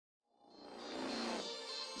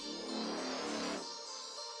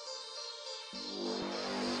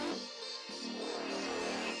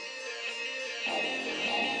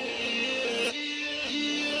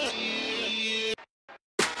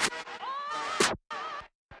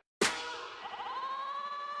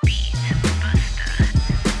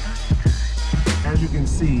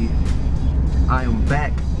see, I am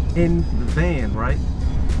back in the van, right?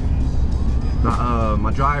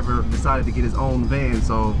 My driver decided to get his own van,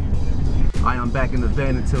 so I am back in the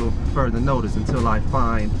van until further notice, until I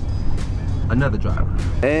find another driver.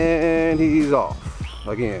 And he's off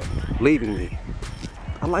again, leaving me.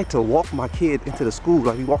 I like to walk my kid into the school,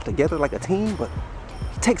 like we walk together like a team, but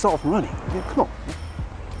he takes off running. Man, come on, man.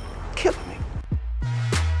 Killing me.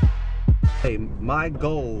 Hey, my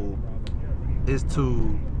goal is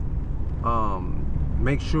to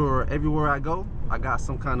make sure everywhere I go, I got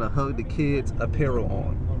some kind of Hug the Kids apparel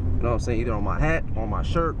on. You know what I'm saying? Either on my hat, on my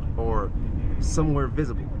shirt, or somewhere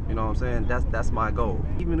visible. You know what I'm saying? That's my goal.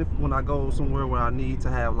 Even if when I go somewhere where I need to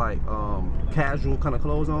have like casual kind of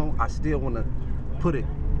clothes on, I still want to put it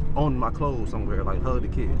on my clothes somewhere, like Hug the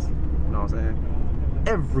Kids. You know what I'm saying?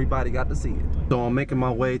 Everybody got to see it. So I'm making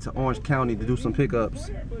my way to Orange County to do some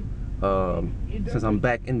pickups. Since I'm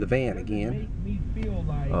back in the van again.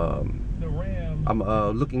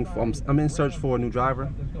 I'm in search for a new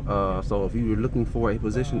driver. So if you're looking for a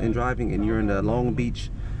position in driving and you're in the Long Beach,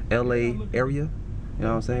 LA area, you know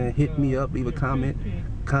what I'm saying, hit me up, leave a comment,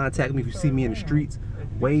 contact me if you see me in the streets,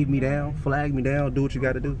 wave me down, flag me down, do what you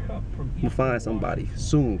got to do. You'll find somebody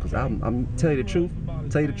soon, because I'm tell you the truth,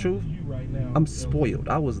 I'm spoiled.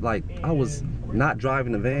 I was not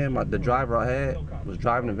driving the van. The driver I had was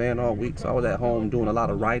driving the van all week, so I was at home doing a lot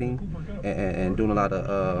of writing and doing a lot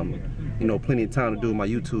of you know, plenty of time to do my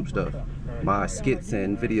YouTube stuff, my skits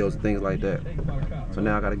and videos and things like that. So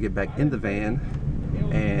now I got to get back in the van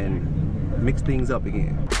and mix things up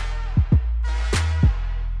again.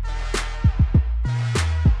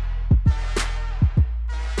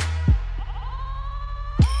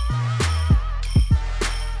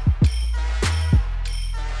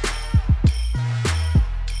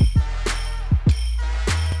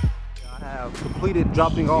 Completed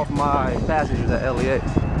dropping off my passengers at LAX,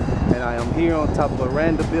 and I am here on top of a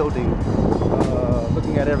random building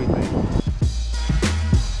looking at everything.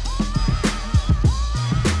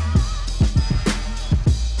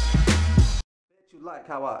 Bet you like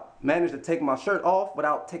how I managed to take my shirt off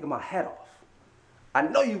without taking my hat off. I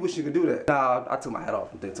know you wish you could do that. Nah, I took my hat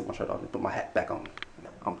off and then took my shirt off and put my hat back on.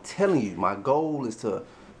 I'm telling you, my goal is to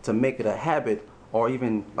make it a habit, or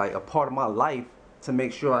even like a part of my life, to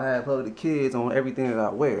make sure I have Hug the Kids on everything that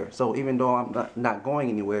I wear. So even though I'm not going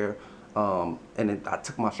anywhere, and then I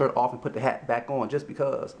took my shirt off and put the hat back on just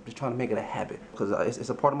because I'm just trying to make it a habit, because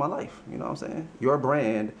it's a part of my life. You know what I'm saying? Your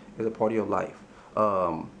brand is a part of your life.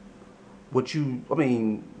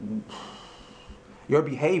 Your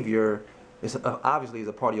behavior is obviously is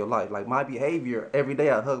a part of your life. Like my behavior, every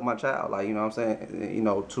day I hug my child. Like, you know what I'm saying? You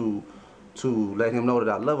know, to let him know that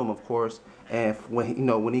I love him, of course. And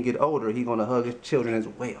when he get older, he's gonna hug his children as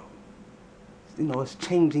well. You know, it's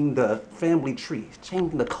changing the family tree. It's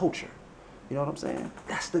changing the culture. You know what I'm saying?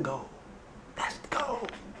 That's the goal. That's the goal.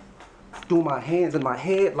 Doing my hands in my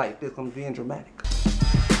head like this, I'm being dramatic.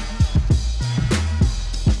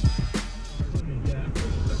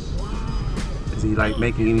 Is he like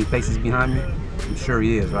making any faces behind me? I'm sure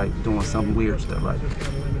he is, right? Doing some weird stuff, right?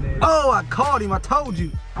 Oh, I caught him, I told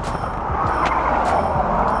you.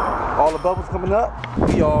 All the bubbles coming up.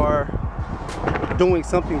 We are doing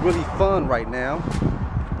something really fun right now.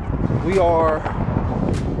 We are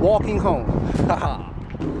walking home.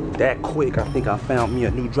 That quick, I think I found me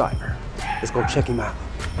a new driver. Let's go check him out.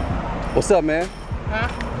 What's up, man? Huh?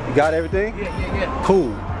 You got everything? Yeah.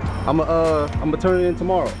 Cool. I'm gonna turn it in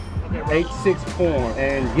tomorrow. Okay, H6 form,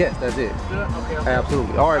 and yes, that's it. Okay.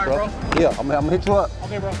 Absolutely. All right, bro. Yeah, I'm gonna hit you up.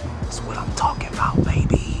 Okay, bro. That's what I'm talking about,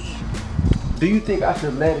 baby. Do you think I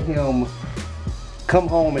should let him come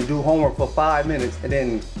home and do homework for 5 minutes and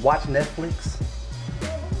then watch Netflix?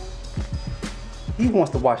 He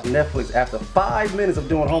wants to watch Netflix after 5 minutes of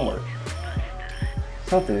doing homework.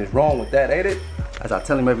 Something is wrong with that, ain't it? As I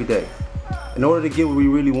tell him every day, in order to get what we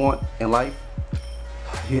really want in life,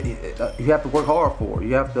 you have to work hard for it.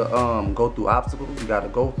 You have to go through obstacles. You gotta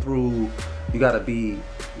be,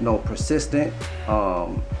 persistent.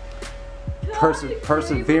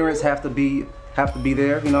 Perseverance have to be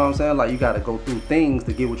there, you know what I'm saying? Like, you gotta go through things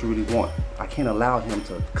to get what you really want. I can't allow him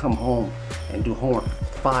to come home and do homework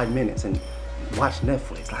for 5 minutes and watch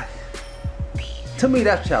Netflix. Like, to me,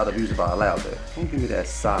 that's child abuse if I allow that. Don't give me that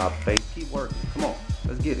sob face. Keep working. Come on,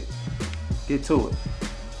 let's get it. Get to it.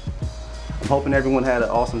 I'm hoping everyone had an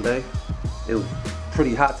awesome day. It was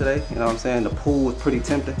pretty hot today, you know what I'm saying? The pool was pretty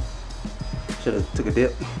tempting. Should have took a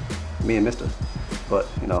dip, me and Mr. But,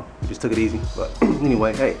 we just took it easy. But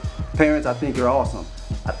anyway, hey, parents, I think you're awesome.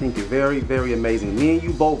 I think you're very, very amazing. Me and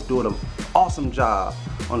you both do an awesome job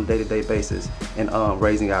on a day-to-day basis in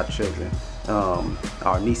raising our children.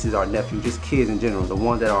 our nieces, our nephews, just kids in general, the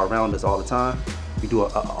ones that are around us all the time. We do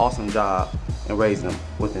an awesome job in raising them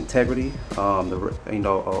with integrity.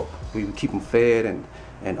 We keep them fed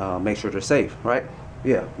and make sure they're safe, right?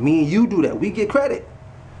 Yeah, me and you do that. We get credit.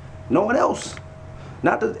 No one else.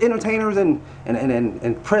 Not the entertainers and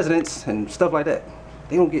presidents and stuff like that.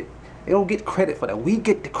 They don't get credit for that. We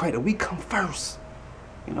get the credit. We come first.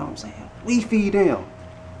 You know what I'm saying? We feed them.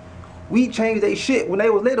 We changed their shit when they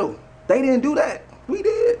was little. They didn't do that. We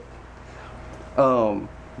did.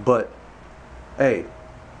 But hey,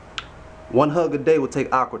 one hug a day will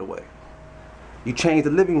take awkward away. You change the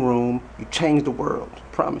living room, you change the world. I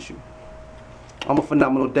promise you. I'm a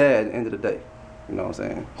phenomenal dad at the end of the day. You know what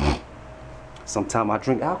I'm saying? Sometimes I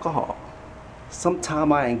drink alcohol.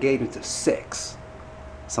 Sometimes I engage into sex.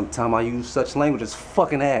 Sometimes I use such language as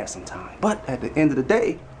fucking ass sometimes. But at the end of the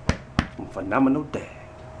day, I'm a phenomenal dad.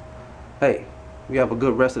 Hey, we have a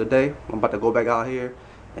good rest of the day. I'm about to go back out here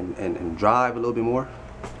and drive a little bit more.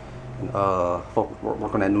 And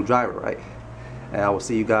work on that new driver, right? And I will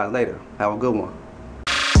see you guys later. Have a good one.